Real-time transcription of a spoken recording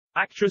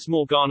Actress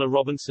Morgana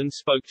Robinson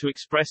spoke to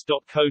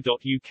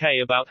Express.co.uk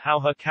about how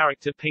her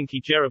character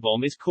Pinky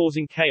Jeroboam is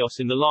causing chaos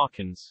in the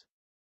Larkins.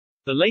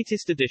 The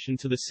latest addition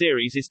to the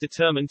series is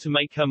determined to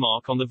make her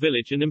mark on the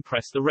village and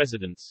impress the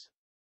residents.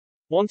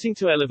 Wanting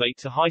to elevate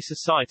to high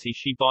society,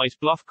 she buys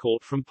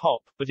Bluffcourt from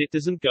Pop, but it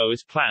doesn't go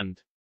as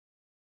planned.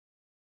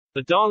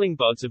 The Darling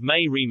Buds of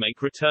May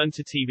remake returned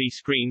to TV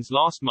screens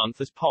last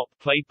month as Pop,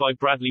 played by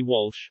Bradley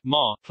Walsh,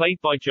 Ma, played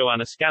by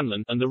Joanna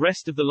Scanlon, and the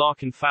rest of the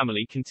Larkin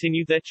family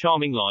continued their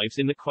charming lives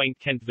in the quaint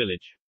Kent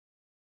village.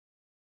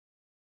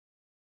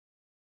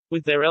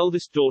 With their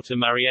eldest daughter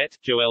Mariette,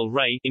 Joelle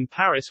Ray, in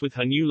Paris with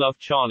her new love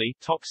Charlie,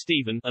 Toc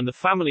Stephen, and the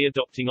family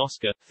adopting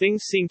Oscar,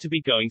 things seem to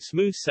be going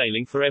smooth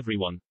sailing for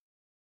everyone.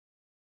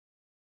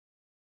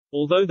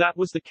 Although that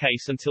was the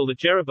case until the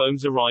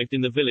Jeroboams arrived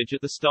in the village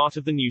at the start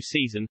of the new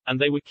season, and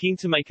they were keen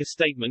to make a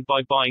statement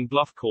by buying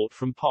Bluffcourt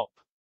from Pop.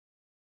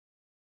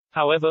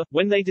 However,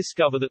 when they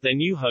discover that their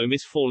new home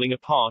is falling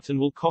apart and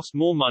will cost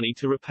more money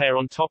to repair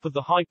on top of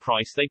the high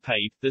price they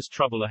paid, there's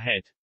trouble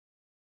ahead.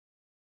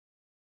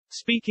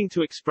 Speaking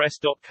to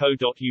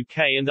Express.co.uk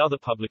and other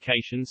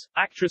publications,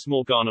 actress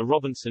Morgana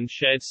Robinson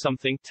shared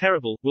something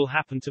terrible will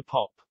happen to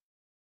Pop.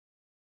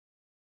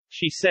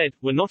 She said,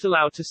 "We're not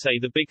allowed to say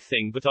the big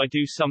thing, but I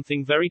do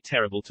something very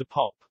terrible to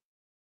Pop.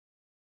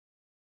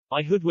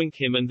 I hoodwink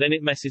him and then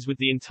it messes with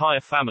the entire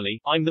family.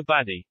 I'm the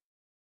baddie."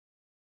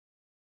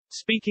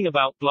 Speaking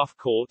about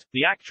Bluffcourt,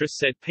 the actress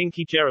said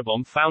Pinky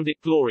Jeroboam found it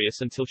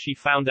glorious until she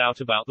found out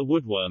about the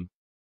woodworm.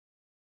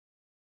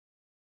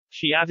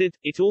 She added,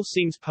 "It all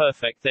seems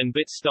perfect, then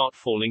bits start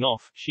falling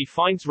off, she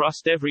finds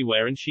rust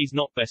everywhere and she's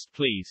not best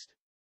pleased.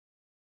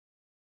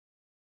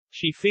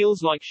 She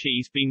feels like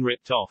she's been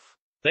ripped off.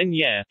 Then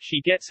yeah,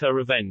 she gets her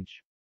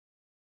revenge."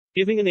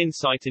 Giving an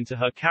insight into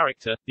her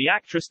character, the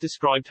actress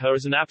described her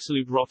as an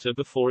absolute rotter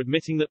before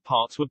admitting that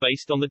parts were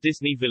based on the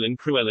Disney villain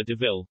Cruella de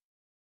Vil.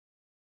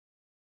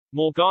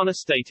 Morgana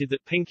stated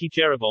that Pinky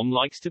Jeroboam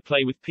likes to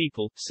play with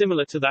people,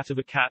 similar to that of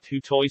a cat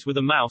who toys with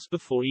a mouse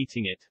before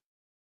eating it.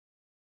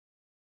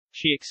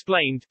 She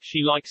explained,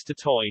 she likes to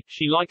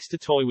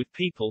toy with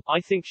people, I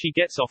think she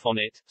gets off on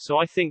it, so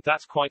I think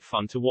that's quite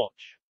fun to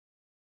watch.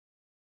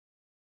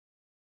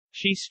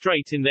 She's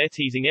straight in there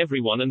teasing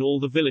everyone and all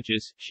the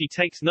villagers, she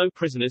takes no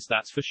prisoners,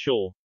 that's for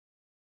sure.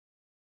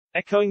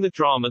 Echoing the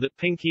drama that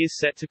Pinky is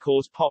set to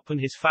cause Pop and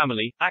his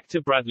family,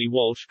 actor Bradley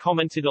Walsh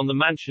commented on the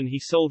mansion he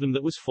sold him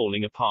that was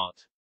falling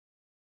apart.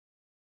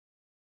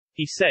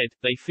 He said,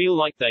 "They feel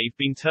like they've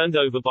been turned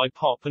over by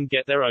Pop and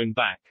get their own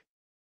back.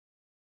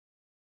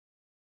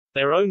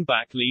 Their own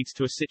back leads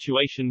to a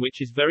situation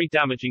which is very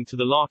damaging to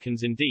the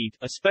Larkins indeed,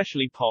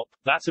 especially Pop.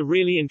 That's a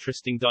really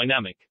interesting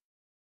dynamic."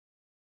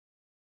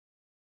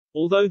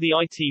 Although the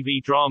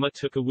ITV drama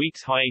took a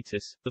week's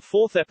hiatus, the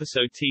fourth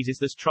episode teases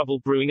there's trouble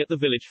brewing at the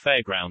village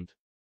fairground.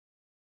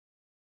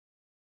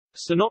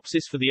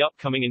 Synopsis for the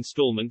upcoming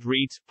installment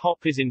reads,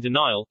 Pop is in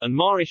denial, and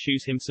Ma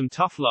issues him some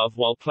tough love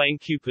while playing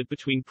Cupid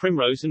between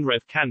Primrose and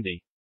Rev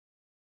Candy.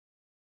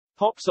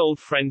 Pop's old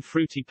friend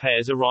Fruity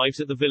Pears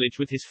arrives at the village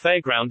with his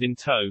fairground in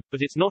tow,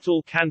 but it's not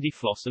all candy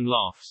floss and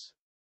laughs.